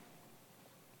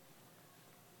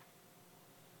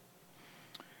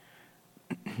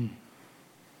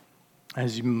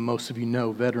Most of you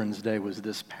know, Veterans Day was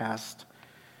this past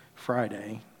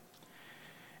Friday.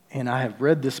 And I have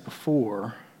read this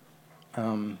before,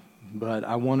 but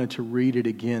I wanted to read it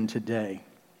again today.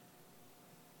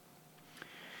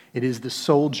 It is the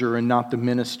soldier and not the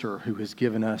minister who has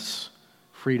given us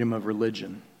freedom of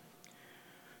religion.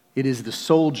 It is the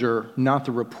soldier, not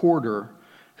the reporter,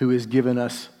 who has given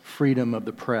us freedom of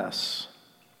the press.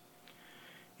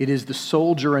 It is the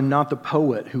soldier and not the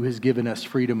poet who has given us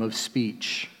freedom of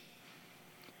speech.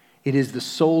 It is the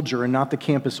soldier and not the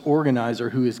campus organizer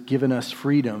who has given us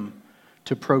freedom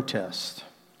to protest.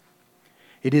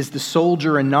 It is the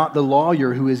soldier and not the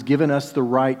lawyer who has given us the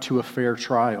right to a fair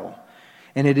trial.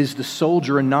 And it is the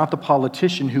soldier and not the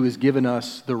politician who has given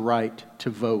us the right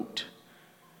to vote.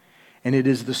 And it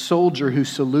is the soldier who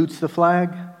salutes the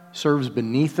flag, serves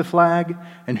beneath the flag,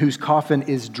 and whose coffin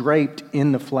is draped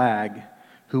in the flag,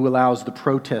 who allows the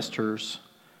protesters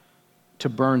to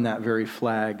burn that very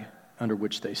flag under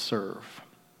which they serve.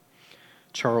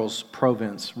 Charles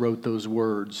Provence wrote those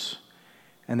words,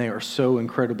 and they are so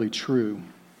incredibly true.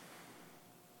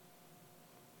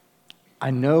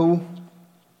 I know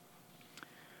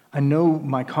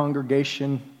my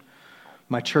congregation,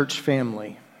 my church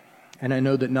family, and I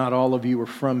know that not all of you were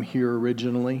from here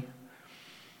originally,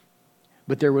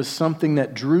 but there was something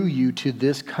that drew you to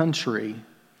this country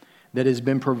that has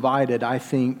been provided, I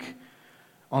think,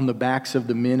 on the backs of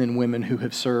the men and women who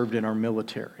have served in our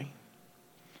military.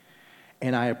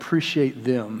 And I appreciate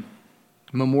them.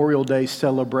 Memorial Day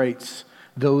celebrates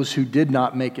those who did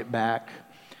not make it back.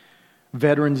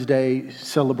 Veterans Day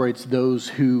celebrates those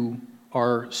who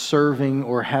are serving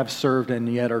or have served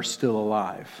and yet are still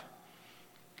alive.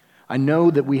 I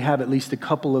know that we have at least a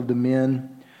couple of the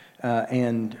men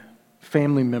and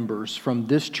family members from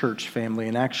this church family,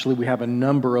 and actually we have a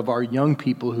number of our young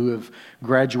people who have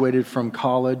graduated from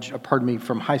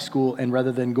from high school, and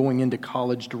rather than going into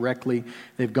college directly,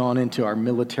 they've gone into our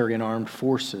military and armed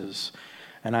forces,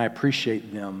 and I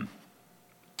appreciate them.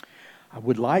 I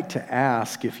would like to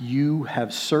ask if you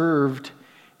have served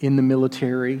in the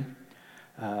military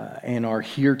and are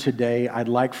here today, I'd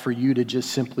like for you to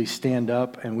just simply stand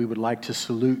up, and we would like to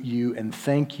salute you and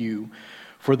thank you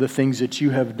for the things that you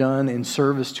have done in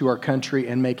service to our country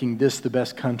and making this the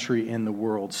best country in the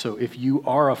world. So if you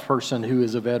are a person who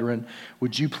is a veteran,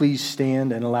 would you please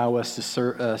stand and allow us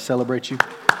to celebrate you?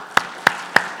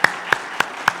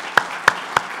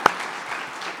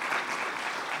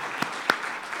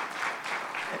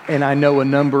 And I know a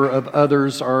number of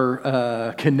others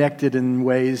are connected in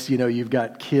ways, you've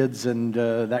got kids and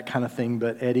that kind of thing,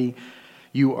 but Eddie,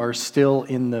 you are still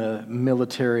in the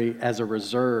military as a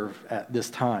reserve at this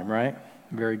time, right?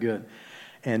 Very good.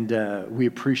 And we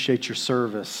appreciate your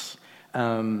service.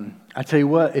 I tell you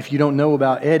what, if you don't know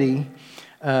about Eddie,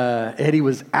 Eddie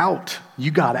was out.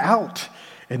 You got out.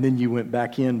 And then you went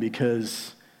back in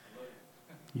because,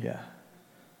 you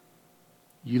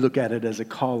look at it as a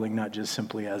calling, not just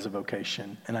simply as a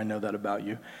vocation. And I know that about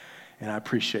you. And I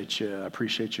appreciate you. I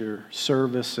appreciate your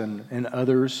service and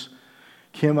others.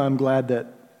 Kim, I'm glad that,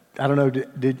 I don't know,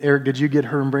 Eric, did you get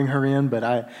her and bring her in?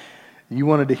 But you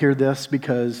wanted to hear this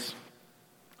because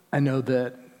I know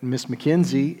that Miss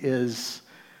McKenzie is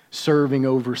serving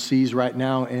overseas right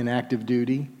now in active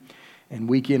duty. And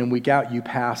week in and week out, you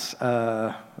pass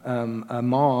a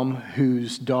mom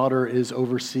whose daughter is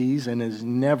overseas and is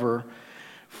never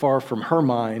far from her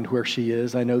mind where she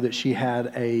is. I know that she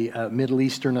had a Middle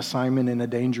Eastern assignment in a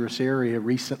dangerous area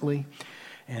recently.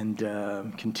 And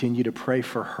continue to pray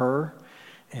for her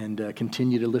and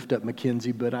continue to lift up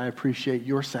Mackenzie. But I appreciate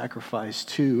your sacrifice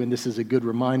too. And this is a good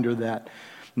reminder that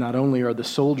not only are the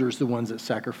soldiers the ones that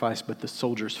sacrifice, but the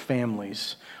soldiers'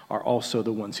 families are also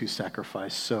the ones who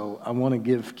sacrifice. So I want to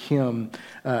give Kim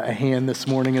a hand this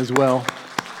morning as well.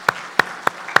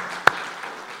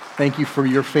 Thank you for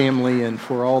your family and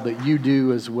for all that you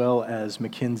do, as well as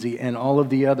Mackenzie and all of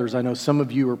the others. I know some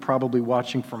of you are probably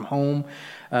watching from home.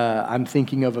 I'm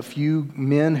thinking of a few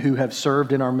men who have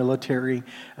served in our military,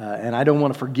 and I don't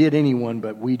want to forget anyone,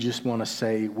 but we just want to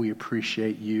say we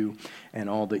appreciate you and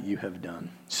all that you have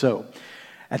done. So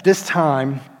at this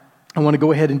time, I want to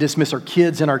go ahead and dismiss our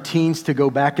kids and our teens to go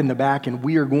back in the back, and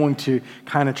we are going to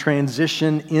kind of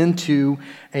transition into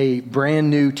a brand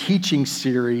new teaching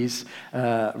series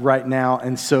right now.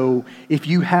 And so if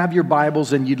you have your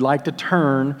Bibles and you'd like to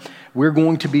turn, we're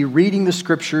going to be reading the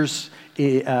scriptures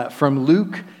from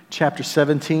Luke chapter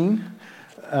 17.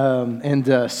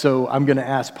 So I'm going to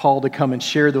ask Paul to come and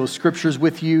share those scriptures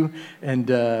with you, and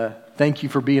thank you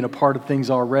for being a part of things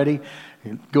already.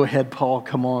 Go ahead, Paul,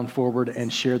 come on forward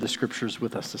and share the scriptures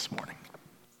with us this morning.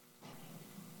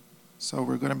 So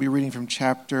we're going to be reading from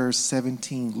chapter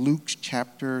 17, Luke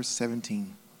chapter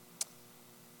 17.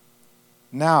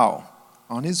 Now,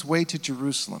 on his way to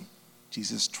Jerusalem,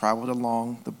 Jesus traveled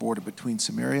along the border between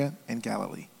Samaria and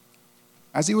Galilee.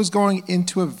 As he was going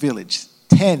into a village,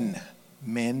 10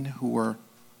 men who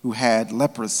had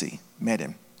leprosy met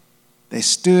him. They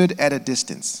stood at a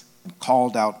distance and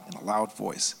called out in a loud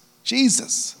voice,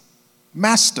 "Jesus,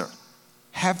 Master,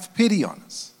 have pity on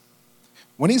us."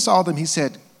 When he saw them, he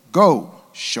said, "Go,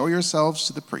 show yourselves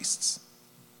to the priests."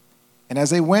 And as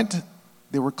they went,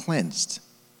 they were cleansed.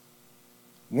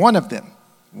 One of them,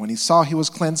 when he saw he was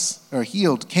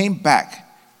healed, came back,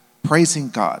 praising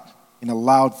God in a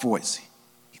loud voice.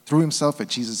 He threw himself at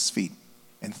Jesus' feet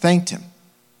and thanked him.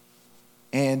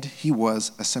 And he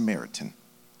was a Samaritan.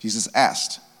 Jesus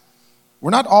asked,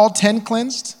 "Were not all 10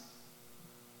 cleansed?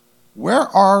 Where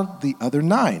are the other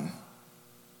 9?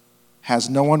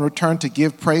 Has no one returned to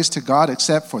give praise to God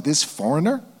except for this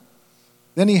foreigner?"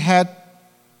 Then he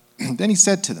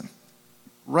said to them,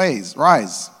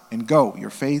 Rise and go. Your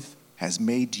faith has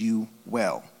made you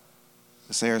well."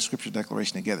 Let's say our scripture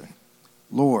declaration together.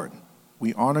 Lord,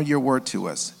 we honor your word to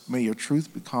us. May your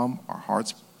truth become our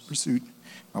heart's pursuit,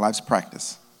 our life's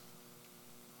practice.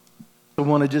 I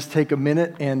want to just take a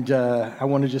minute and I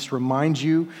want to just remind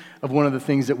you of one of the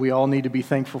things that we all need to be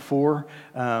thankful for.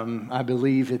 I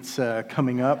believe it's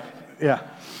coming up. Yeah.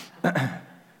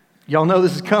 Y'all know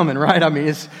this is coming, right? I mean,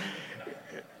 it's,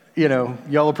 y'all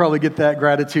will probably get that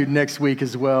gratitude next week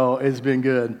as well. It's been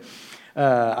good.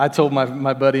 I told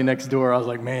my buddy next door, I was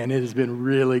like, man, it has been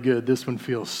really good. This one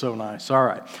feels so nice. All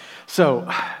right. So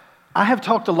I have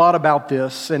talked a lot about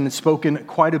this and spoken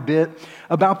quite a bit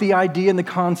about the idea and the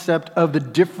concept of the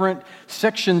different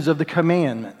sections of the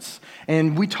commandments.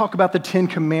 And we talk about the 10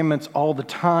 commandments all the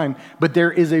time, but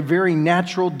there is a very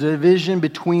natural division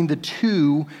between the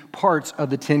two parts of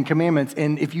the 10 commandments.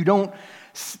 And if you don't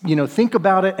think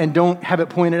about it and don't have it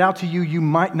pointed out to you, you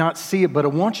might not see it, but I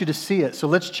want you to see it. So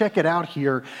let's check it out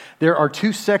here. There are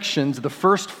 2 sections. The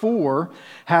first 4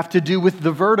 have to do with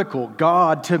the vertical,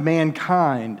 God to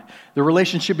mankind, the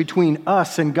relationship between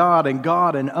us and God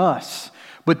and us.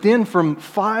 But then from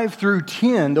 5 through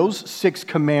 10, those 6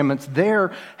 commandments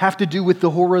there have to do with the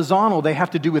horizontal. They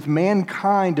have to do with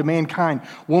mankind to mankind,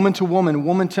 woman to woman,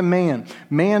 woman to man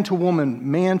to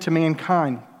woman, man to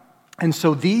mankind. And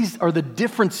so these are the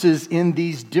differences in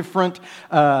these different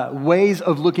ways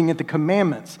of looking at the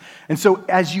commandments. And so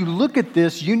as you look at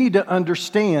this, you need to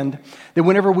understand that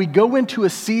whenever we go into a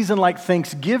season like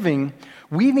Thanksgiving,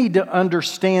 we need to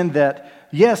understand that,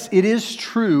 yes, it is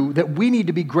true that we need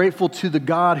to be grateful to the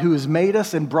God who has made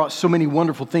us and brought so many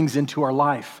wonderful things into our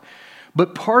life.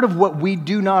 But part of what we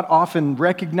do not often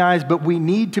recognize, but we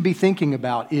need to be thinking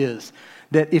about is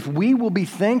that if we will be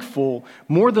thankful,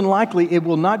 more than likely it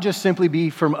will not just simply be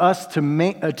from us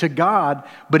to God,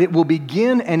 but it will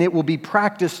begin and it will be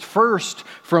practiced first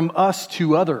from us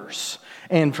to others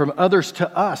and from others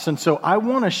to us. And so I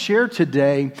want to share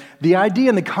today the idea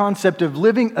and the concept of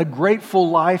living a grateful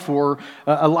life or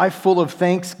a life full of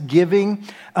thanksgiving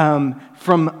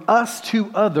from us to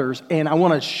others. And I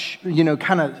want to,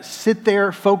 kind of sit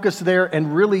there, focus there,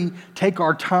 and really take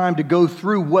our time to go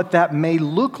through what that may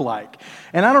look like.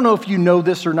 And I don't know if you know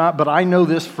this or not, but I know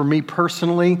this for me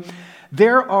personally.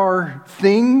 There are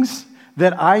things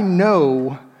that I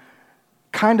know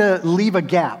kind of leave a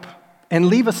gap and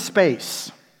leave a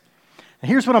space. And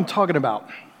here's what I'm talking about.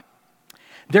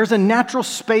 There's a natural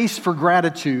space for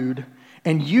gratitude,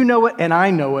 and you know it and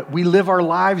I know it. We live our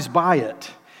lives by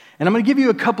it. And I'm going to give you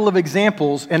a couple of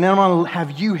examples, and then I'm going to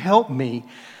have you help me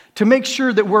to make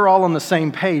sure that we're all on the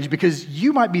same page, because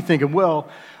you might be thinking, well,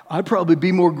 I'd probably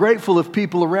be more grateful if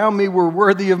people around me were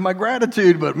worthy of my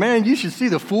gratitude, but man, you should see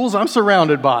the fools I'm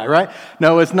surrounded by, right?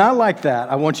 No, it's not like that.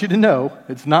 I want you to know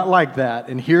it's not like that,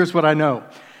 and here's what I know.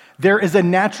 There is a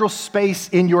natural space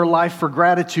in your life for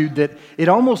gratitude that it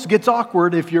almost gets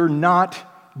awkward if you're not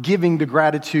giving the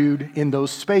gratitude in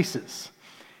those spaces.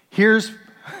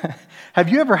 Have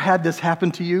you ever had this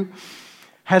happen to you?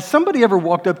 Has somebody ever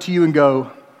walked up to you and go,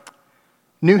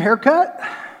 "New haircut?"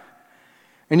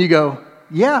 And you go,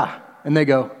 "Yeah." And they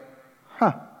go,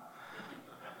 "Huh."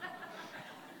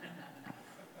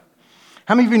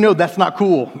 How many of you know that's not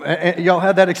cool? Y'all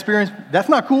had that experience? That's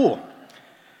not cool.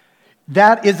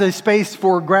 That is a space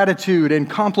for gratitude and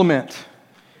compliment.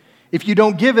 If you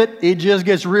don't give it, it just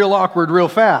gets real awkward real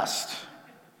fast.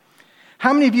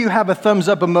 How many of you have a thumbs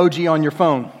up emoji on your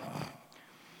phone?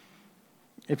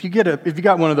 If you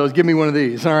got one of those, give me one of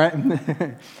these, all right?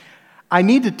 I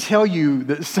need to tell you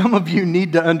that some of you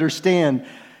need to understand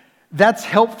that's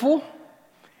helpful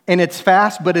and it's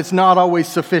fast, but it's not always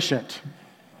sufficient.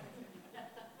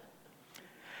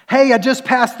 Hey, I just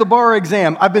passed the bar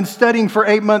exam. I've been studying for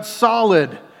 8 months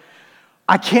solid.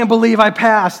 I can't believe I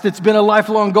passed. It's been a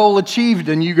lifelong goal achieved.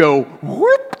 And you go,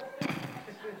 whoop.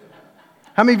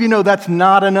 How many of you know that's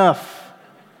not enough?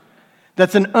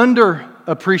 That's an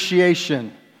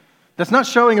underappreciation. That's not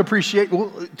showing appreciation.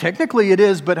 Well, technically it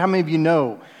is, but how many of you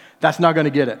know that's not going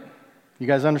to get it? You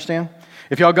guys understand?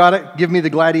 If y'all got it, give me the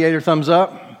gladiator thumbs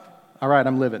up. All right,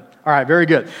 I'm living. All right, very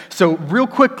good. So real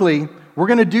quickly, we're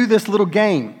going to do this little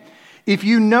game. If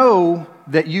you know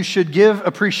that you should give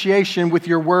appreciation with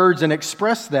your words and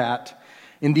express that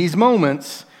in these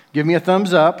moments, give me a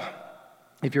thumbs up.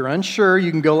 If you're unsure, you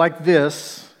can go like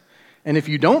this. And if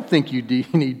you don't think you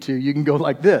need to, you can go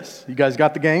like this. You guys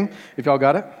got the game? If y'all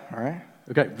got it? All right.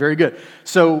 Okay, very good.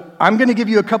 So I'm going to give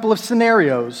you a couple of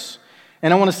scenarios,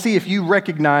 and I want to see if you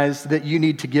recognize that you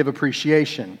need to give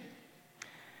appreciation.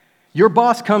 Your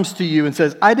boss comes to you and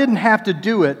says, I didn't have to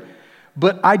do it,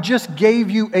 but I just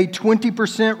gave you a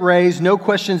 20% raise, no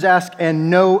questions asked, and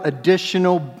no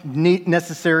additional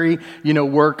necessary,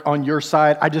 work on your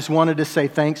side. I just wanted to say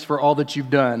thanks for all that you've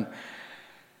done.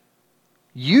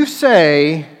 You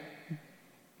say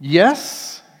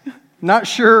yes, not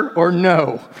sure, or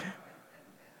no.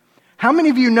 How many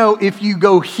of you know if you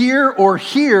go here or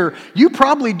here, you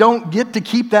probably don't get to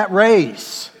keep that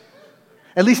raise?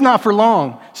 At least not for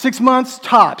long. 6 months,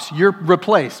 tops, you're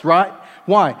replaced, right?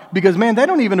 Why? Because, man, they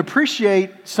don't even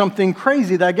appreciate something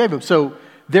crazy that I gave them. So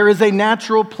there is a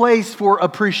natural place for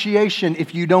appreciation.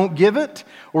 If you don't give it,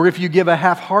 or if you give a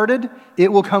half-hearted,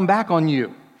 it will come back on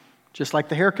you. Just like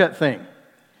the haircut thing.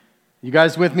 You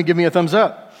guys with me? Give me a thumbs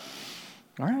up.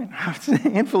 All right. A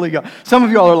handful of y'all. Some of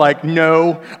y'all are like,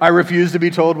 no, I refuse to be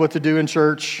told what to do in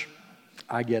church.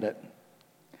 I get it.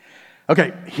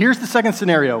 Okay, here's the second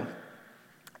scenario.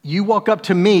 You walk up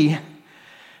to me.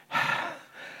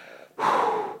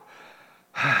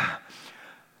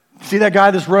 See that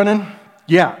guy that's running?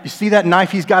 Yeah. You see that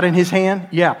knife he's got in his hand?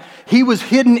 Yeah. He was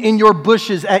hidden in your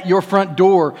bushes at your front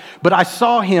door, but I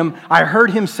saw him. I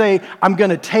heard him say, I'm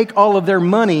going to take all of their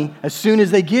money as soon as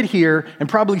they get here and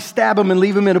probably stab them and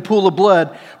leave them in a pool of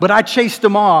blood, but I chased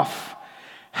them off.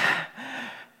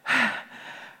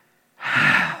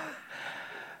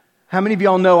 How many of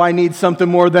y'all know I need something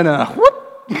more than a whoop?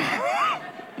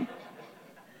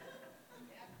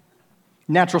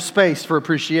 Natural space for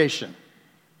appreciation.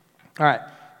 All right.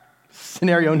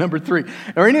 Scenario number 3.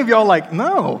 Are any of y'all like,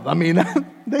 no,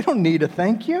 they don't need a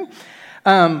thank you?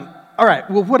 All right,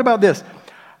 well, what about this?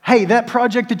 Hey, that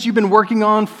project that you've been working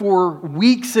on for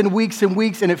weeks and weeks and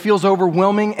weeks, and it feels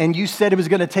overwhelming, and you said it was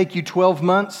going to take you 12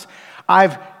 months.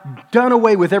 I've done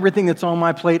away with everything that's on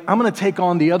my plate. I'm going to take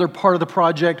on the other part of the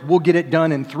project. We'll get it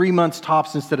done in 3 months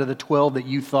tops instead of the 12 that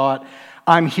you thought.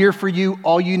 I'm here for you.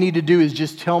 All you need to do is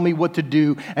just tell me what to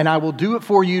do, and I will do it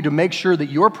for you to make sure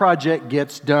that your project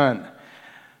gets done.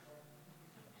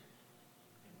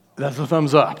 That's a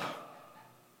thumbs up.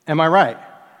 Am I right?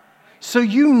 So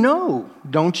you know,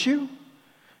 don't you,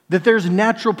 that there's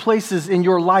natural places in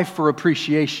your life for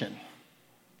appreciation.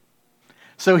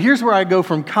 So here's where I go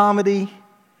from comedy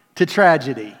to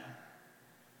tragedy.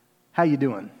 How you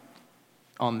doing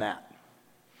on that?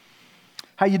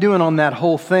 How you doing on that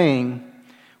whole thing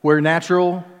where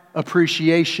natural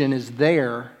appreciation is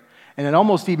there, and it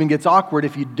almost even gets awkward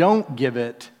if you don't give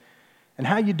it? And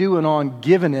how you doing on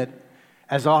giving it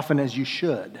as often as you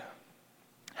should?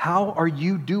 How are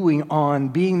you doing on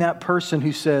being that person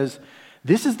who says,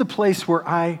 this is the place where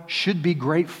I should be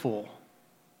grateful?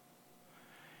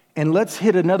 And let's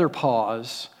hit another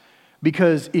pause,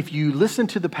 because if you listen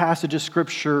to the passage of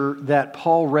Scripture that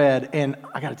Paul read, and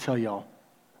I got to tell y'all,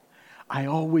 I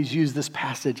always use this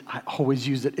passage. I always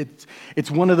use it.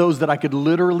 It's one of those that I could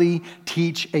literally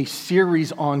teach a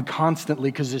series on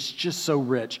constantly because it's just so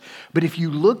rich. But if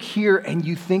you look here and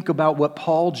you think about what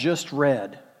Paul just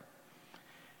read,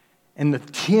 and the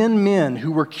 10 men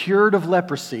who were cured of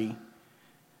leprosy,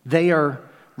 they are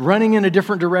running in a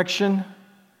different direction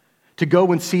to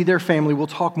go and see their family. We'll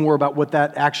talk more about what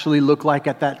that actually looked like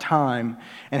at that time.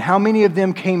 And how many of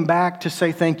them came back to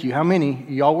say thank you? How many?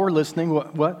 Y'all were listening.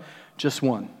 What? Just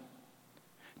one.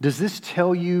 Does this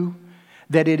tell you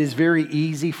that it is very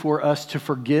easy for us to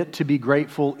forget to be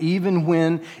grateful, even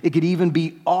when it could even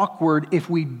be awkward if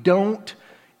we don't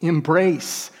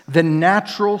embrace the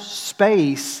natural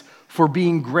space for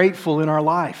being grateful in our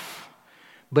life?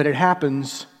 But it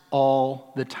happens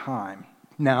all the time.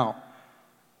 Now,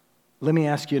 let me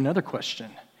ask you another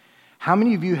question. How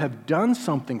many of you have done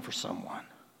something for someone,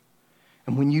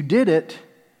 and when you did it,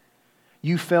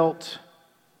 you felt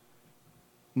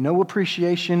no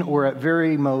appreciation, or at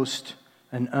very most,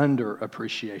 an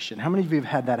underappreciation? How many of you have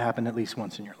had that happen at least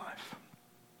once in your life?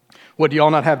 What, do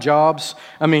y'all not have jobs?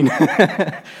 I mean,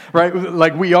 right?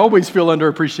 Like we always feel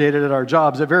underappreciated at our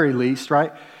jobs at very least,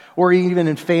 right? Or even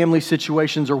in family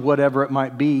situations or whatever it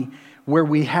might be, where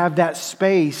we have that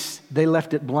space, they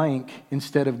left it blank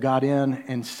instead of got in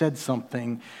and said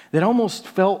something that almost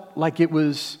felt like it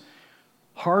was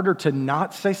harder to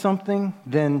not say something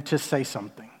than to say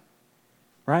something,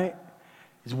 right?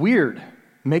 It's weird,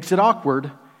 makes it awkward.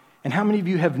 And how many of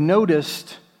you have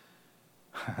noticed,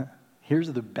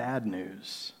 here's the bad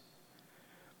news.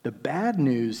 The bad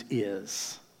news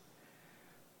is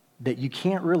that you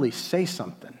can't really say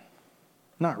something.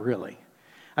 Not really.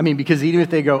 I mean, because even if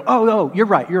they go, oh, you're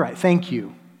right, thank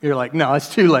you. You're like, no,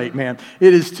 it's too late, man.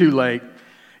 It is too late.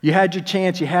 You had your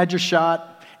chance, you had your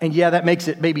shot, and yeah, that makes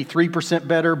it maybe 3%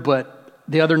 better, but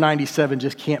the other 97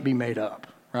 just can't be made up,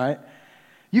 right?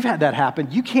 You've had that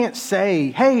happen. You can't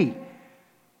say, hey,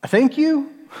 thank you.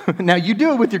 Now, you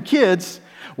do it with your kids.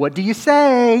 What do you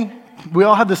say? We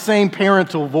all have the same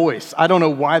parental voice. I don't know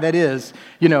why that is.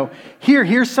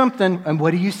 Here's something, and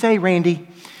what do you say, Randy?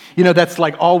 That's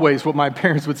like always what my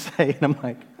parents would say. And I'm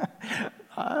like,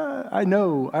 I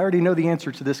already know the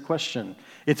answer to this question.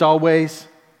 It's always,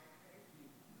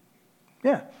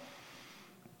 yeah.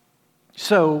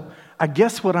 So I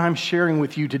guess what I'm sharing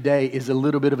with you today is a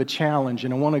little bit of a challenge,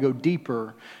 and I want to go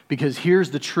deeper because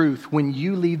here's the truth. When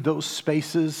you leave those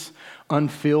spaces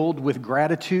unfilled with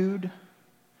gratitude,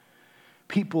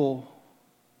 people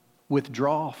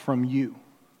withdraw from you.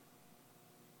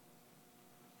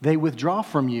 They withdraw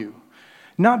from you.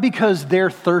 Not because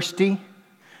they're thirsty,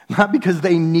 not because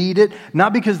they need it,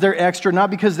 not because they're extra,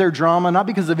 not because they're drama, not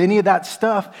because of any of that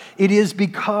stuff. It is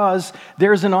because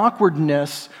there's an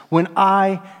awkwardness when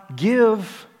I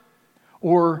give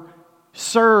or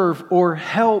serve or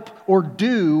help or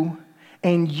do,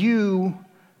 and you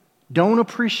don't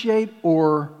appreciate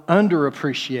or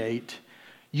underappreciate.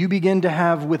 You begin to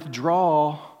have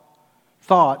withdrawal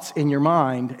thoughts in your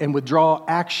mind and withdraw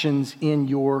actions in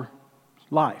your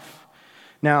life.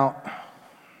 Now,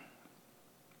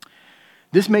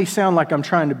 this may sound like I'm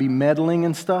trying to be meddling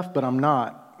and stuff, but I'm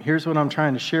not. Here's what I'm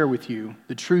trying to share with you.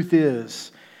 The truth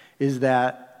is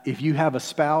that if you have a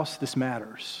spouse, this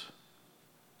matters.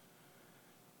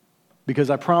 Because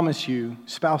I promise you,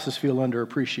 spouses feel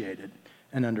underappreciated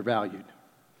and undervalued.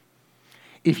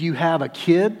 If you have a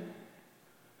kid,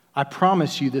 I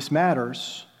promise you this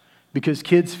matters. Because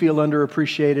kids feel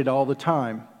underappreciated all the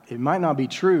time. It might not be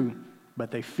true,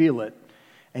 but they feel it.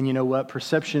 And you know what?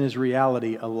 Perception is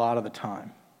reality a lot of the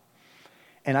time.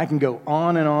 And I can go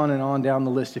on and on and on down the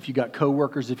list. If you got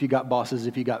coworkers, if you got bosses,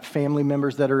 if you got family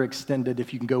members that are extended,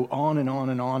 if you can go on and on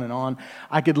and on and on.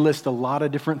 I could list a lot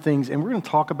of different things, and we're going to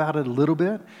talk about it a little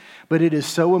bit. But it is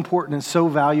so important and so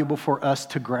valuable for us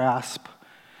to grasp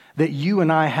that you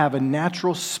and I have a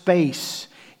natural space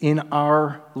in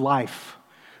our life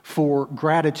for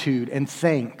gratitude and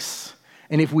thanks.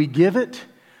 And if we give it,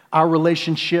 our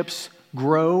relationships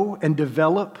grow and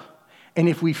develop. And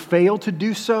if we fail to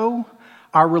do so,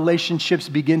 our relationships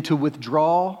begin to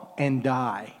withdraw and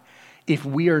die. If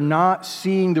we are not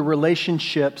seeing the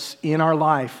relationships in our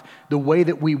life the way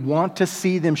that we want to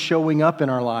see them showing up in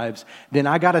our lives, then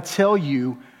I got to tell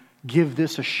you, give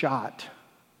this a shot.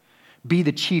 Be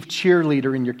the chief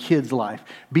cheerleader in your kid's life.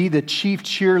 Be the chief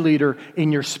cheerleader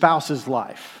in your spouse's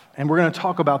life. And we're going to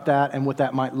talk about that and what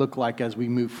that might look like as we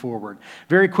move forward.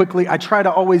 Very quickly, I try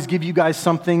to always give you guys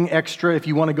something extra. If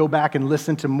you want to go back and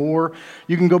listen to more,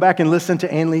 you can go back and listen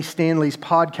to Andy Stanley's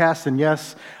podcast. And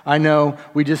yes, I know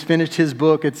we just finished his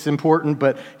book. It's important,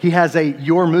 but he has a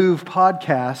Your Move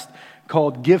podcast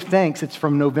called Give Thanks. It's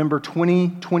from November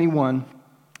 2021.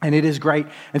 And it is great.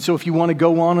 And so if you want to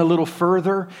go on a little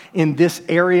further in this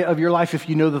area of your life, if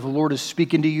you know that the Lord is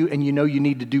speaking to you and you know you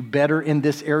need to do better in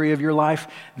this area of your life,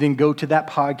 then go to that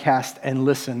podcast and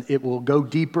listen. It will go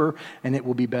deeper and it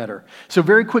will be better. So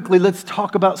very quickly, let's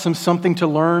talk about some something to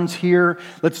learns here.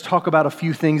 Let's talk about a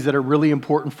few things that are really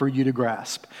important for you to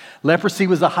grasp. Leprosy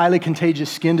was a highly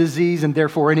contagious skin disease, and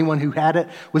therefore anyone who had it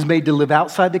was made to live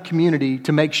outside the community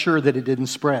to make sure that it didn't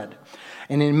spread.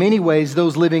 And in many ways,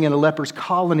 those living in a leper's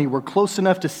colony were close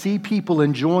enough to see people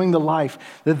enjoying the life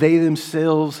that they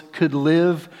themselves could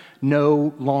live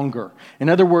no longer. In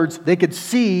other words, they could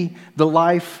see the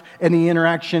life and the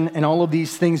interaction and all of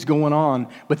these things going on,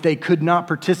 but they could not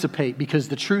participate because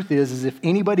the truth is if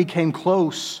anybody came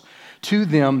close to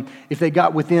them, if they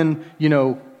got within,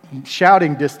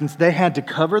 shouting distance, they had to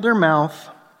cover their mouth,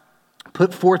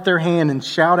 put forth their hand, and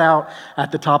shout out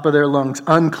at the top of their lungs,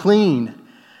 "Unclean.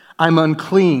 I'm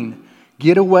unclean.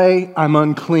 Get away, I'm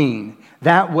unclean."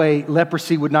 That way,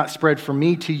 leprosy would not spread from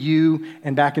me to you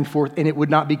and back and forth, and it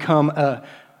would not become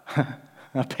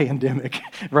A pandemic,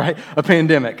 right? A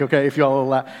pandemic, okay? If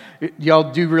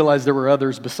y'all do realize there were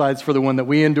others besides for the one that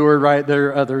we endured, right? There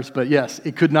are others, but yes,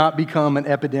 it could not become an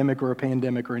epidemic or a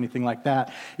pandemic or anything like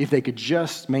that if they could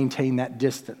just maintain that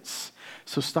distance.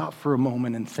 So stop for a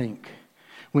moment and think.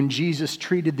 When Jesus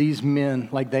treated these men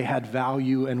like they had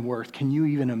value and worth, can you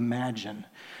even imagine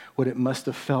what it must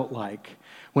have felt like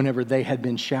whenever they had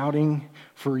been shouting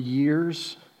for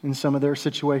years in some of their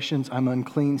situations, I'm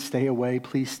unclean, stay away,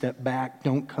 please step back,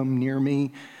 don't come near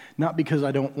me. Not because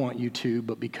I don't want you to,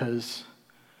 but because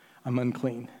I'm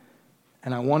unclean.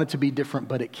 And I want it to be different,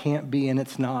 but it can't be and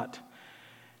it's not.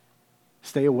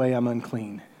 Stay away, I'm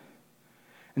unclean.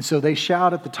 And so they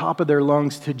shout at the top of their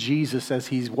lungs to Jesus as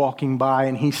he's walking by,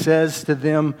 and he says to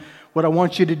them, what I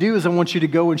want you to do is I want you to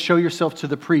go and show yourself to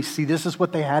the priest. See, this is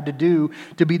what they had to do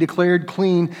to be declared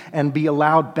clean and be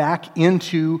allowed back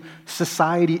into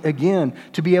society again,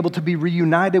 to be able to be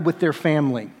reunited with their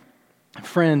family,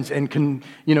 friends, and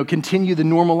continue the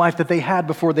normal life that they had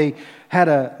before they had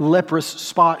a leprous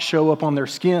spot show up on their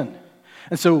skin.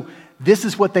 And so this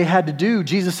is what they had to do.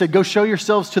 Jesus said, go show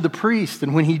yourselves to the priest.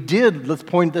 And when he did, let's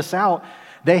point this out,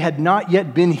 they had not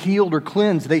yet been healed or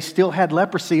cleansed. They still had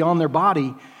leprosy on their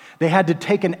body. They had to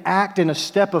take an act and a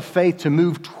step of faith to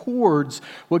move towards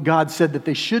what God said that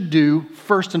they should do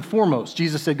first and foremost.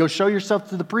 Jesus said, go show yourself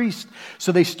to the priest.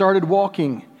 So they started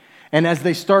walking. And as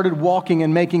they started walking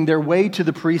and making their way to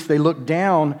the priest, they looked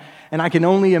down, and I can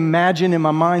only imagine in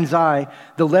my mind's eye,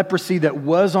 the leprosy that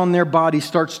was on their body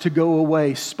starts to go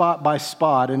away spot by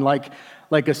spot. And like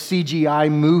a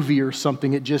CGI movie or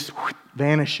something, it just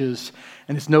vanishes,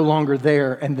 and it's no longer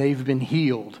there, and they've been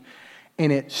healed.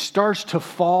 And it starts to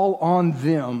fall on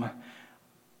them.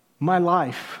 My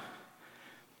life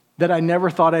that I never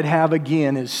thought I'd have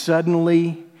again is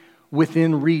suddenly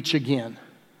within reach again.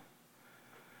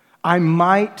 I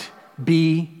might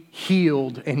be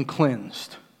healed and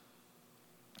cleansed.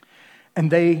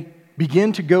 And they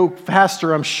begin to go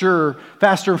faster, I'm sure,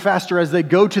 faster and faster as they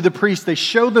go to the priest. They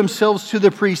show themselves to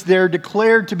the priest. They're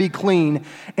declared to be clean,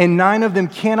 and 9 of them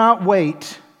cannot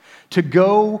wait to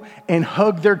go and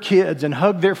hug their kids and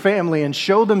hug their family and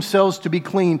show themselves to be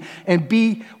clean and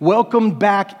be welcomed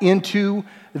back into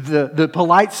the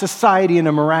polite society in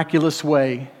a miraculous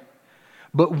way.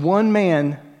 But one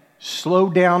man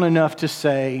slowed down enough to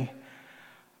say,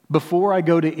 before I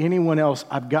go to anyone else,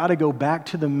 I've got to go back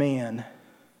to the man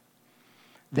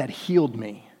that healed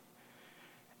me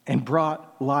and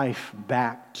brought life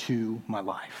back to my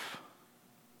life.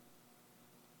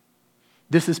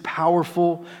 This is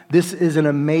powerful. This is an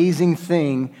amazing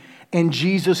thing. And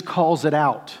Jesus calls it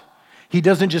out. He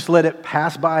doesn't just let it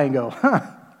pass by and go,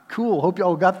 cool, hope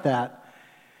y'all got that.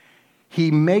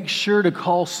 He makes sure to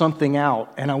call something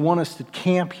out. And I want us to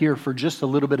camp here for just a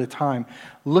little bit of time.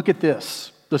 Look at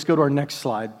this. Let's go to our next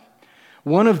slide.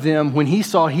 One of them, when he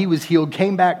saw he was healed,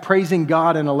 came back praising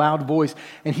God in a loud voice.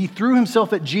 And he threw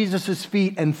himself at Jesus'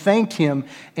 feet and thanked him.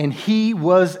 And he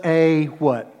was a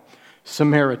what?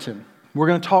 Samaritan. We're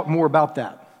going to talk more about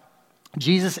that.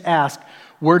 Jesus asked,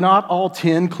 were not all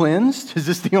 10 cleansed? Is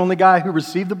this the only guy who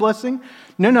received the blessing?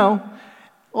 No.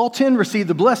 All 10 received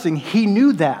the blessing. He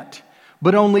knew that.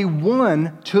 But only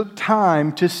one took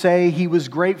time to say he was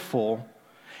grateful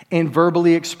and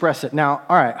verbally express it. Now,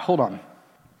 all right, hold on.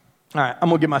 All right, I'm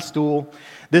going to get my stool.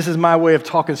 This is my way of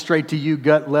talking straight to you,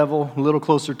 gut level, a little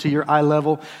closer to your eye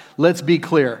level. Let's be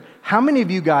clear. How many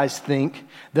of you guys think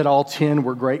that all 10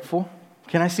 were grateful?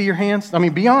 Can I see your hands? I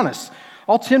mean, be honest.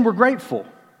 All 10 were grateful.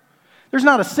 There's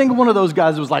not a single one of those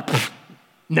guys that was like,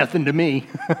 nothing to me.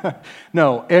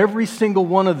 No, every single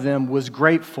one of them was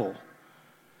grateful.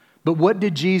 But what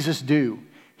did Jesus do?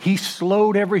 He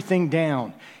slowed everything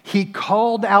down. He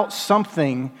called out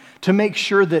something to make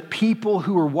sure that people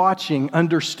who were watching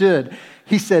understood.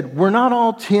 He said, we're not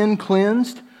all 10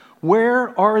 cleansed.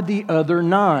 Where are the other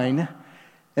 9?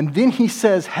 And then he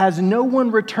says, has no one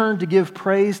returned to give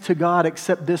praise to God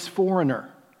except this foreigner?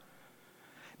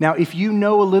 Now, if you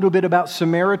know a little bit about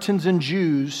Samaritans and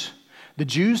Jews, the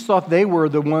Jews thought they were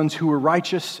the ones who were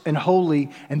righteous and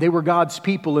holy, and they were God's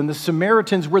people, and the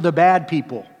Samaritans were the bad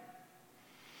people.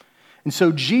 And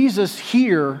so Jesus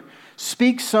here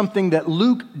speaks something that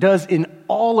Luke does in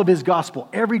all of his gospel.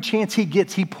 Every chance he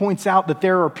gets, he points out that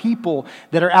there are people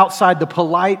that are outside the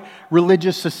polite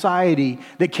religious society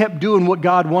that kept doing what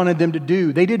God wanted them to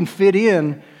do. They didn't fit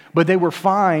in, but they were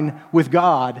fine with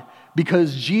God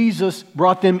because Jesus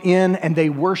brought them in and they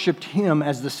worshiped him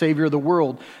as the Savior of the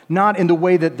world. Not in the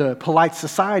way that the polite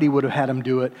society would have had them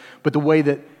do it, but the way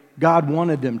that God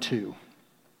wanted them to.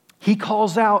 He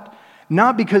calls out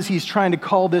Not because he's trying to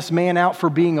call this man out for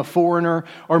being a foreigner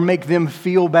or make them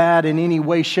feel bad in any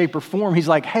way, shape, or form. He's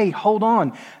like, hey, hold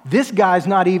on. This guy's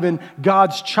not even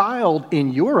God's child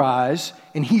in your eyes,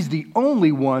 and he's the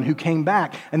only one who came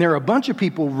back. And there are a bunch of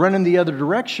people running the other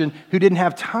direction who didn't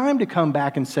have time to come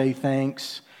back and say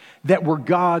thanks that were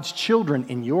God's children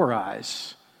in your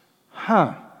eyes.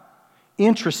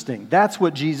 Interesting. That's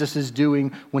what Jesus is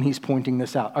doing when he's pointing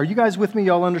this out. Are you guys with me?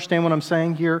 Y'all understand what I'm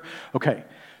saying here? Okay.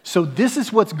 So this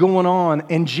is what's going on,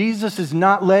 and Jesus is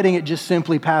not letting it just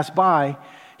simply pass by.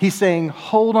 He's saying,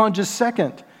 hold on just a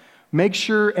second. Make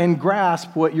sure and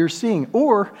grasp what you're seeing.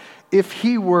 Or if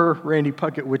he were Randy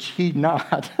Puckett, which he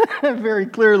not, very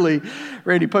clearly,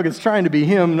 Randy Puckett's trying to be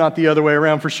him, not the other way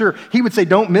around for sure. He would say,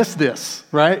 don't miss this,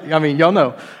 right? I mean, y'all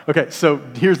know. Okay, so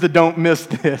here's the don't miss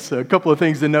this. A couple of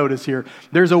things to notice here.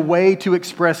 There's a way to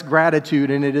express gratitude,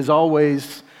 and it is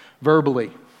always verbally.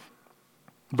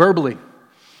 Verbally.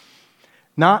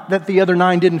 Not that the other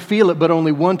 9 didn't feel it, but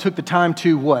only one took the time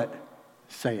to what?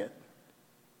 Say it.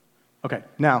 Okay,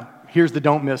 now, here's the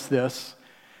don't miss this.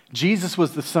 Jesus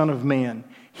was the Son of Man.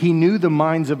 He knew the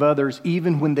minds of others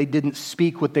even when they didn't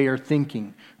speak what they are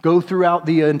thinking. Go throughout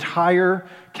the entire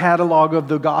catalog of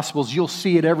the Gospels. You'll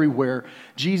see it everywhere.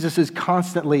 Jesus is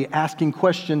constantly asking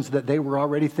questions that they were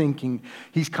already thinking.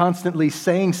 He's constantly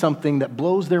saying something that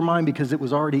blows their mind because it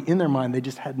was already in their mind. They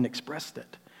just hadn't expressed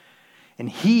it. And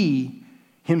he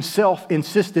himself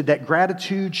insisted that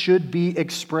gratitude should be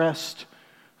expressed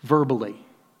verbally.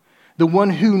 The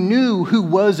one who knew who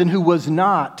was and who was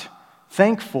not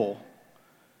thankful,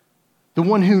 the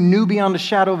one who knew beyond a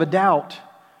shadow of a doubt,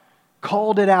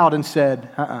 called it out and said,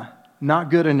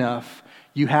 not good enough.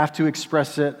 You have to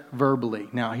express it verbally.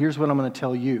 Now, here's what I'm going to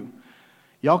tell you.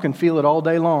 Y'all can feel it all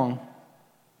day long.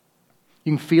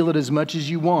 You can feel it as much as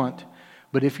you want.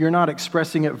 But if you're not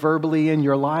expressing it verbally in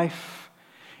your life,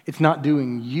 it's not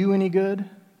doing you any good.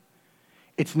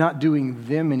 It's not doing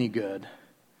them any good.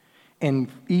 And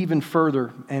even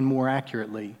further and more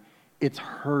accurately, it's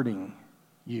hurting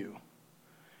you.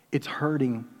 It's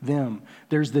hurting them.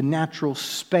 There's the natural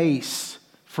space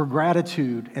for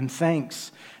gratitude and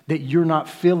thanks that you're not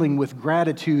filling with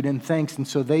gratitude and thanks. And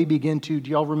so they begin to,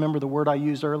 do y'all remember the word I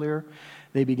used earlier?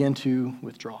 They begin to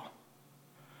withdraw.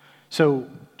 So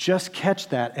just catch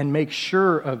that and make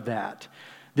sure of that.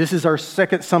 This is our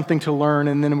second something to learn,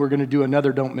 and then we're going to do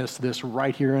another don't miss this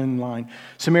right here in line.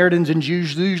 Samaritans and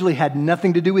Jews usually had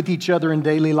nothing to do with each other in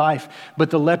daily life, but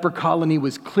the leper colony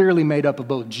was clearly made up of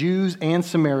both Jews and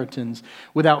Samaritans.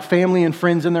 Without family and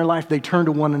friends in their life, they turned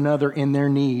to one another in their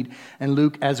need. And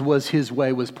Luke, as was his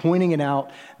way, was pointing it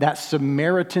out that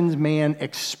Samaritan's man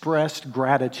expressed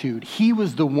gratitude. He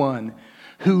was the one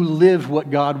who lived what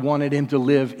God wanted him to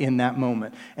live in that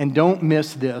moment. And don't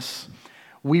miss this.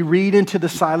 We read into the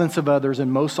silence of others,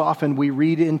 and most often we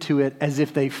read into it as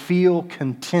if they feel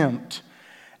contempt,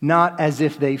 not as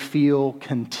if they feel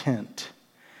content.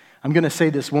 I'm going to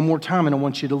say this one more time, and I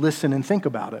want you to listen and think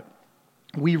about it.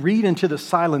 We read into the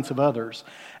silence of others,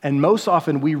 and most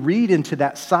often we read into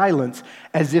that silence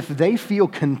as if they feel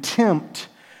contempt,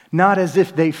 not as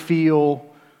if they feel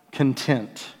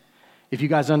content. If you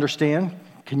guys understand,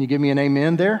 can you give me an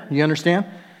amen there? You understand?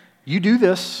 You do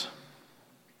this.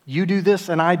 You do this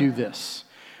and I do this.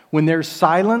 When there's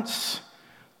silence,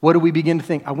 what do we begin to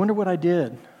think? I wonder what I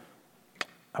did.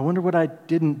 I wonder what I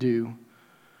didn't do.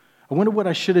 I wonder what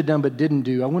I should have done but didn't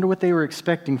do. I wonder what they were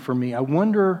expecting from me. I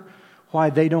wonder why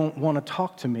they don't want to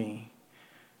talk to me.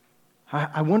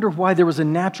 I wonder why there was a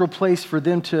natural place for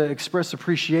them to express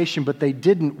appreciation, but they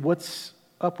didn't. What's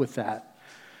up with that?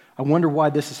 I wonder why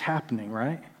this is happening,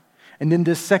 right? And then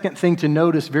this second thing to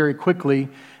notice very quickly,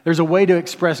 there's a way to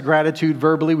express gratitude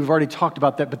verbally. We've already talked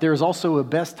about that, but there is also a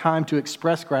best time to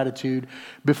express gratitude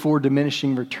before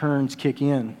diminishing returns kick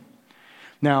in.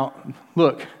 Now,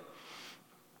 look,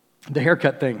 the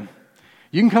haircut thing.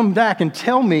 You can come back and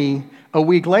tell me a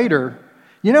week later,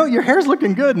 you know, your hair's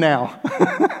looking good now.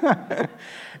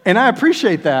 And I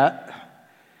appreciate that,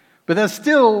 but that's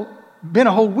still been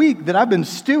a whole week that I've been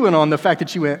stewing on the fact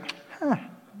that you went,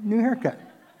 new haircut.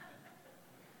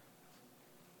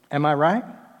 Am I right?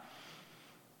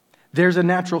 There's a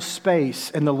natural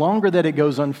space, and the longer that it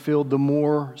goes unfilled, the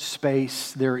more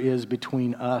space there is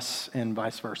between us and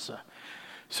vice versa.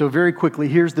 So very quickly,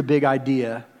 here's the big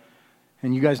idea.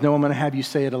 And you guys know I'm going to have you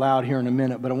say it aloud here in a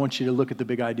minute, but I want you to look at the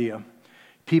big idea.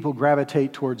 People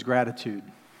gravitate towards gratitude.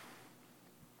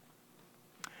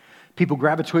 People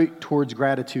gravitate towards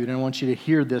gratitude, and I want you to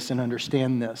hear this and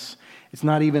understand this. It's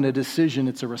not even a decision,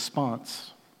 it's a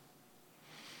response.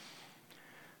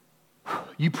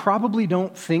 You probably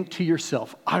don't think to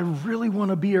yourself, I really want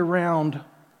to be around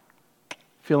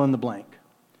fill in the blank.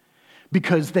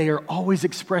 Because they are always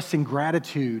expressing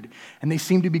gratitude and they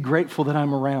seem to be grateful that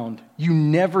I'm around. You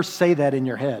never say that in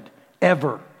your head,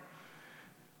 ever.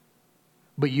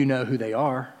 But you know who they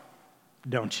are,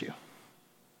 don't you?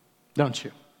 Don't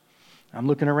you? I'm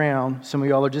looking around. Some of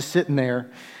y'all are just sitting there.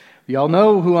 Y'all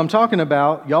know who I'm talking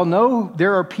about. Y'all know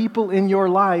there are people in your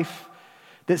life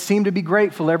that seem to be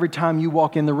grateful every time you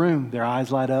walk in the room. Their eyes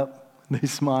light up, they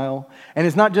smile. And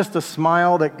it's not just a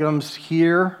smile that comes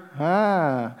here,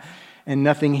 and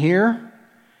nothing here.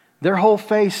 Their whole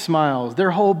face smiles.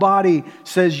 Their whole body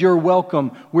says, you're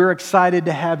welcome. We're excited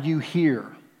to have you here.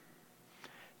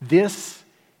 This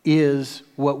is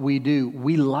what we do.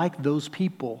 We like those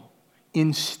people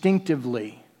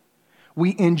instinctively.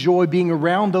 We enjoy being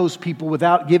around those people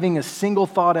without giving a single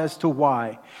thought as to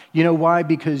why. You know why?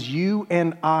 Because you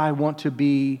and I want to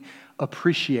be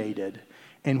appreciated.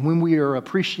 And when we are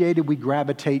appreciated, we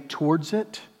gravitate towards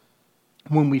it.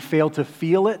 When we fail to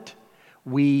feel it,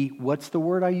 what's the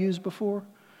word I used before?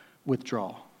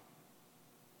 Withdraw.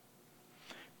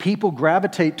 People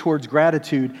gravitate towards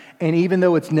gratitude, and even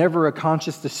though it's never a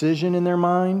conscious decision in their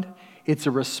mind, it's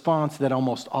a response that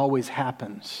almost always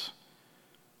happens.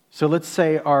 So let's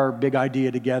say our big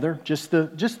idea together, just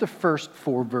the first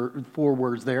four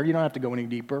words there. You don't have to go any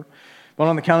deeper. But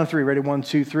on the count of three, ready? 1,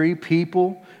 2, 3.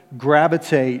 People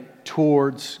gravitate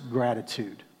towards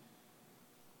gratitude.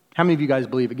 How many of you guys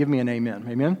believe it? Give me an amen.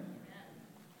 Amen?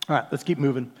 All right, let's keep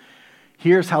moving.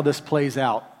 Here's how this plays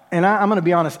out. And I'm going to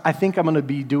be honest, I think I'm going to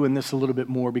be doing this a little bit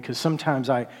more because sometimes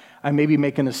I maybe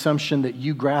make an assumption that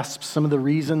you grasp some of the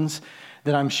reasons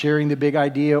that I'm sharing the big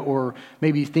idea, or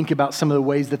maybe think about some of the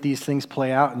ways that these things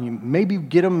play out, and you maybe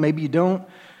get them, maybe you don't.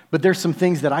 But there's some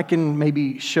things that I can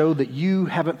maybe show that you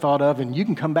haven't thought of, and you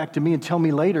can come back to me and tell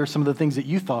me later some of the things that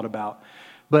you thought about.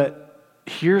 But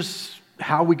here's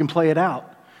how we can play it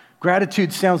out.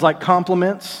 Gratitude sounds like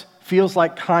compliments, feels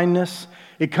like kindness.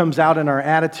 It comes out in our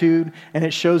attitude, and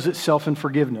it shows itself in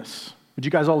forgiveness. Would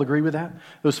you guys all agree with that?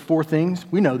 Those 4 things,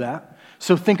 we know that.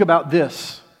 So think about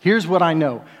this. Here's what I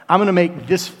know. I'm going to make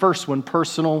this first one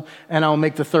personal, and I'll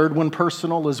make the third one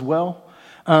personal as well.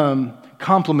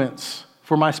 Compliments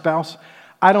for my spouse.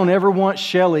 I don't ever want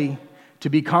Shelly to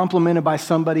be complimented by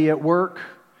somebody at work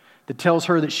that tells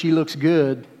her that she looks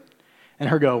good, and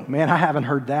her go, man, I haven't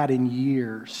heard that in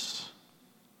years.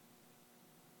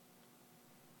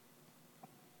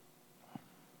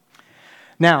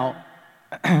 Now,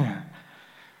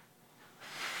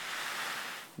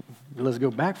 let's go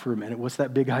back for a minute. What's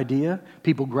that big idea?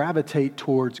 People gravitate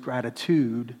towards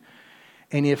gratitude.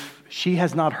 And if she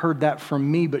has not heard that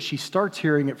from me, but she starts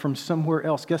hearing it from somewhere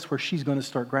else, guess where she's going to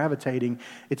start gravitating?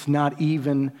 It's not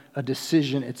even a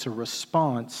decision, it's a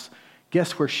response.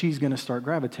 Guess where she's going to start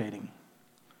gravitating?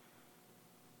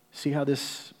 See how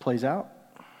this plays out?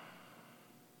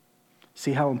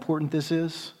 See how important this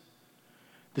is?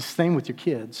 The same with your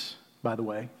kids, by the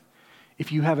way.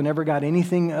 If you haven't ever got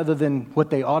anything other than what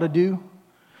they ought to do,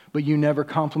 but you never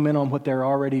compliment on what they're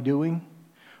already doing,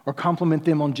 or compliment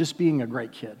them on just being a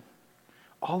great kid,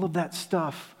 all of that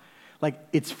stuff, like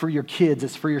it's for your kids,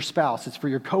 it's for your spouse, it's for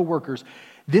your coworkers.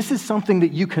 This is something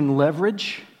that you can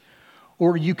leverage,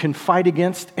 or you can fight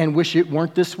against and wish it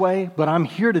weren't this way, but I'm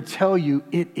here to tell you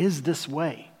it is this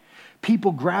way.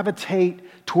 People gravitate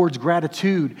towards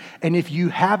gratitude, and if you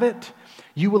have it,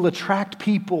 you will attract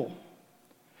people,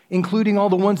 including all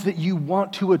the ones that you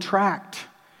want to attract,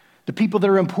 the people that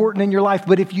are important in your life.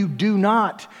 But if you do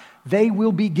not, they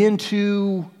will begin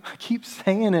to, I keep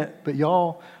saying it, but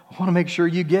y'all, I want to make sure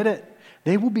you get it.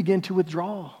 They will begin to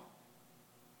withdraw,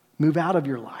 move out of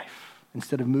your life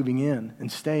instead of moving in and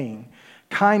staying.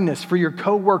 Kindness for your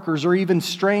coworkers or even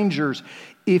strangers.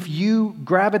 If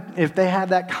they have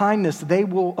that kindness, they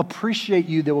will appreciate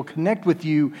you. They will connect with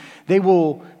you. They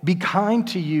will be kind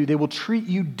to you. They will treat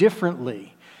you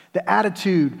differently. The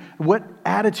attitude, what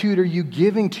attitude are you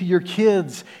giving to your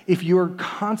kids if you're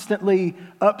constantly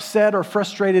upset or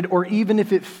frustrated, or even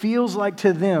if it feels like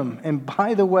to them? And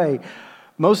by the way,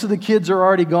 most of the kids are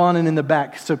already gone and in the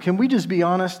back. So can we just be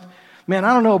honest? Man,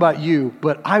 I don't know about you,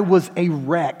 but I was a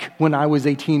wreck when I was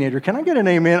a teenager. Can I get an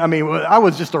amen? I mean, I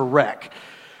was just a wreck.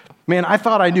 Man, I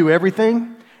thought I knew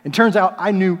everything. It turns out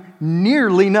I knew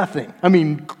nearly nothing. I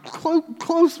mean,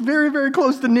 close, very, very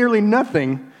close to nearly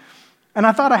nothing. And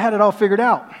I thought I had it all figured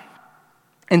out.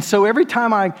 And so every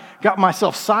time I got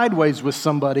myself sideways with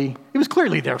somebody, it was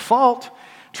clearly their fault.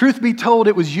 Truth be told,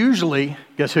 it was usually,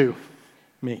 guess who?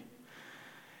 Me.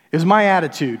 It was my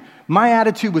attitude. My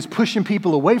attitude was pushing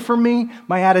people away from me.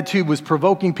 My attitude was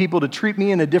provoking people to treat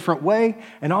me in a different way,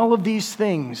 and all of these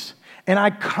things. And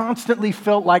I constantly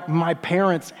felt like my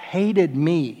parents hated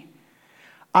me.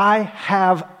 I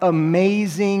have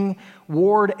amazing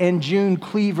Ward and June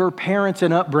Cleaver parents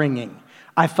and upbringing.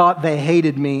 I thought they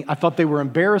hated me. I thought they were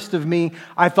embarrassed of me.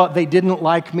 I thought they didn't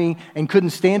like me and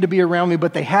couldn't stand to be around me,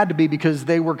 but they had to be because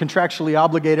they were contractually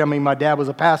obligated. I mean, my dad was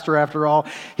a pastor after all.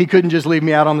 He couldn't just leave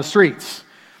me out on the streets.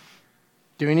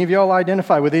 Do any of y'all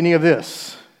identify with any of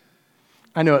this?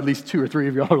 I know at least 2 or 3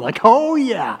 of y'all are like, oh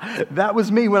yeah, that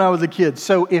was me when I was a kid.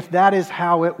 So if that is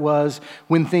how it was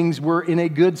when things were in a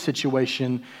good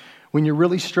situation, when you're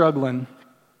really struggling,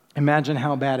 imagine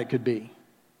how bad it could be.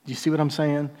 Do you see what I'm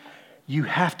saying? You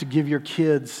have to give your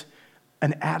kids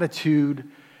an attitude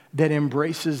that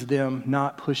embraces them,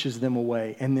 not pushes them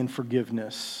away. And then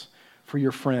forgiveness for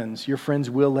your friends. Your friends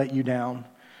will let you down.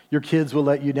 Your kids will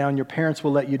let you down. Your parents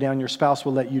will let you down. Your spouse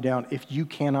will let you down. If you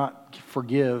cannot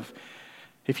forgive,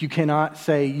 if you cannot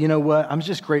say, you know what, I'm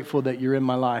just grateful that you're in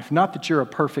my life. Not that you're a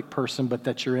perfect person, but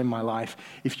that you're in my life.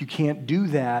 If you can't do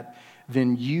that,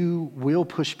 then you will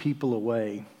push people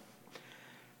away.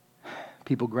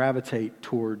 People gravitate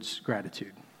towards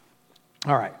gratitude.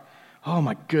 All right. Oh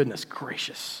my goodness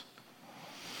gracious.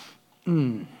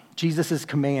 Jesus'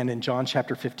 command in John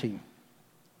chapter 15.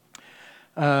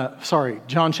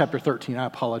 John chapter 13, I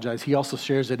apologize. He also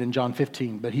shares it in John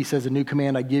 15, but he says, a new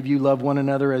command I give you, love one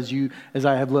another as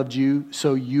I have loved you,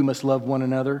 so you must love one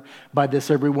another. By this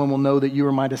everyone will know that you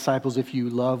are my disciples if you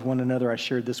love one another. I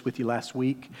shared this with you last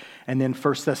week. And then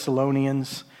 1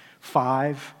 Thessalonians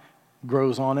 5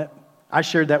 grows on it. I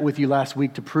shared that with you last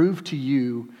week to prove to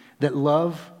you that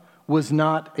love was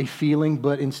not a feeling,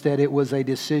 but instead it was a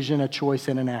decision, a choice,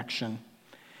 and an action.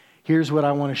 Here's what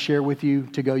I want to share with you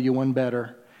to go you one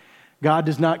better. God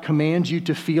does not command you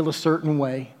to feel a certain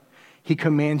way. He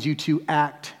commands you to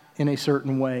act in a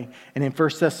certain way. And in 1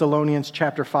 Thessalonians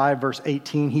chapter 5, verse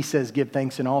 18, he says, give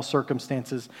thanks in all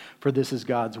circumstances, for this is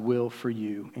God's will for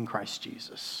you in Christ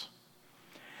Jesus.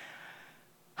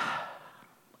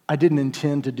 I didn't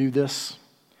intend to do this,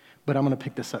 but I'm going to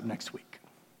pick this up next week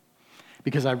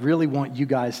because I really want you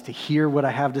guys to hear what I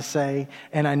have to say,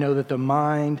 and I know that the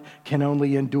mind can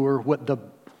only endure what the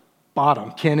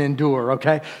bottom can endure,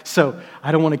 okay? So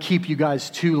I don't want to keep you guys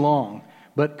too long,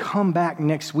 but come back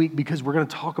next week because we're going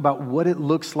to talk about what it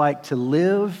looks like to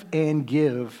live and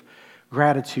give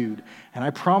gratitude. And I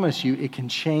promise you, it can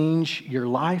change your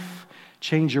life,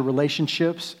 change your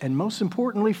relationships, and most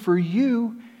importantly for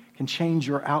you, can change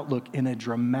your outlook in a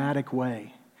dramatic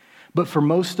way. But for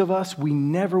most of us, we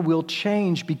never will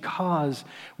change because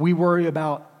we worry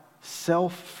about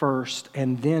self first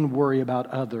and then worry about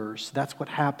others. That's what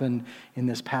happened in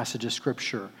this passage of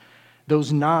Scripture.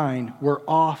 Those 9 were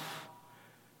off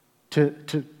to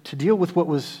deal with what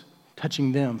was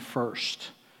touching them first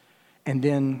and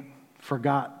then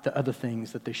forgot the other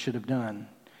things that they should have done.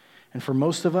 And for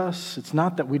most of us, it's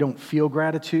not that we don't feel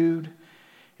gratitude.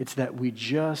 It's that we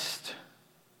just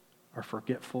are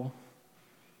forgetful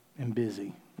and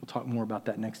busy. We'll talk more about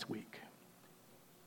that next week.